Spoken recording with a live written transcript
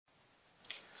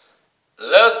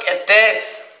Look at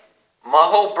this! My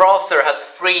whole browser has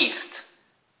freezed.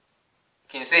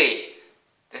 Can you see?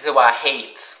 This is why I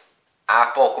hate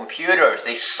Apple computers.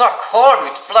 They suck hard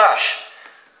with Flash.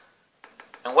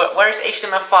 And where is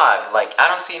HTML5? Like, I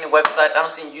don't see any website, I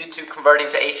don't see YouTube converting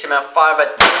to HTML5,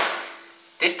 but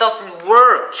this doesn't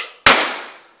work.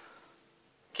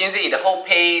 Can you see? The whole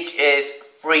page is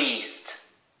freezed.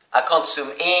 I can't zoom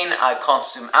in, I can't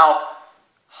zoom out.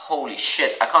 Holy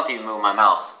shit, I can't even move my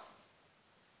mouse.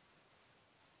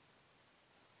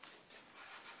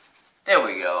 There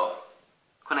we go.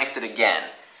 Connected again.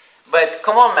 But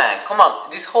come on, man, come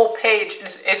on. This whole page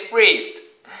is freezed.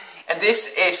 And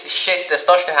this is shit that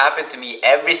starts to happen to me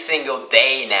every single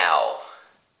day now.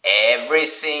 Every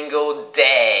single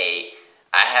day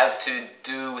I have to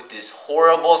do with this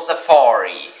horrible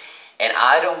Safari. And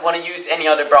I don't want to use any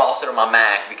other browser on my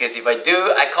Mac, because if I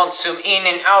do, I can't zoom in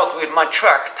and out with my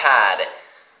trackpad.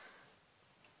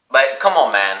 But come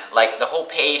on, man, like the whole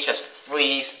page has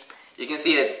freezed. You can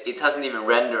see that it hasn't even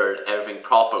rendered everything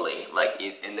properly. Like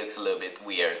it looks a little bit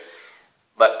weird.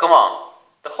 But come on,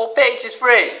 the whole page is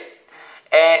freezed.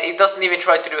 And it doesn't even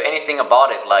try to do anything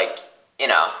about it, like, you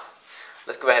know.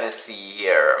 Let's go ahead and see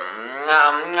here.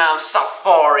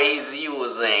 Safari is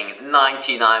using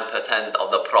 99%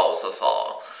 of the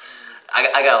processor.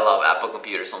 I gotta love Apple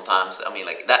computers sometimes. I mean,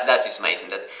 like, that's just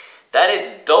amazing. That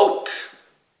is dope.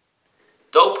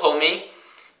 Dope, homie.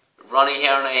 Running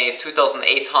here on a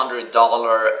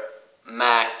 $2,800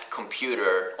 Mac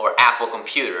computer, or Apple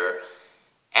computer,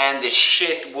 and the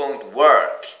shit won't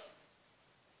work.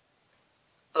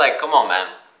 Like, come on, man.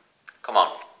 Come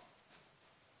on.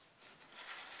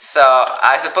 So,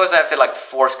 I suppose I have to, like,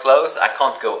 force close. I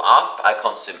can't go up, I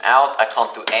can't zoom out, I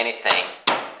can't do anything.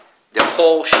 The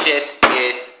whole shit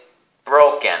is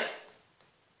broken.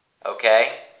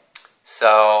 Okay? So,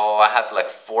 I have to, like,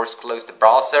 force close the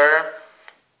browser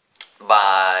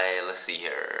by, let's see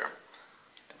here.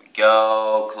 There we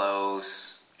go,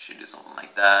 close. Should do something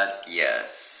like that.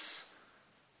 Yes.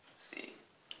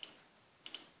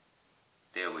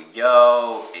 There we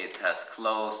go, it has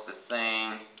closed the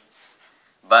thing.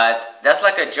 But that's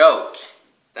like a joke.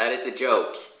 That is a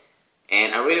joke.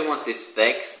 And I really want this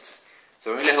fixed.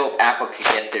 So I really hope Apple can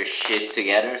get their shit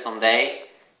together someday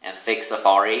and fix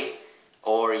Safari.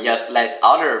 Or just let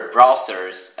other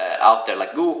browsers out there,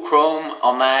 like Google Chrome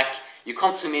on Mac, you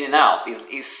can't zoom in and out.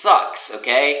 It sucks,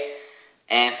 okay?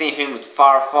 And same thing with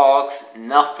Firefox,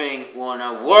 nothing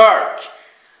wanna work.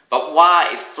 But why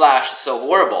is Flash so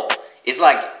horrible? It's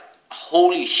like,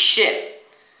 holy shit.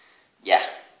 Yeah.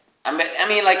 I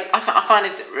mean, like, I find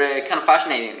it kind of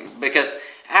fascinating, because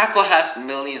Apple has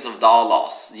millions of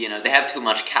dollars, you know, they have too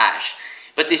much cash,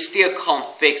 but they still can't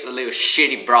fix a little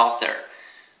shitty browser.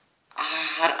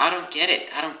 I don't get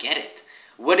it, I don't get it.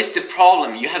 What is the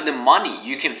problem? You have the money,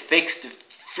 you can fix the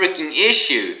freaking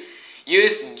issue.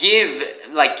 Just give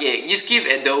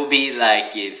Adobe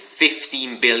like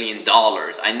 $15 billion.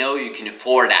 I know you can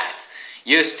afford that.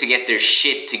 Just to get their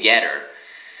shit together.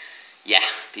 Yeah,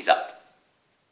 peace out.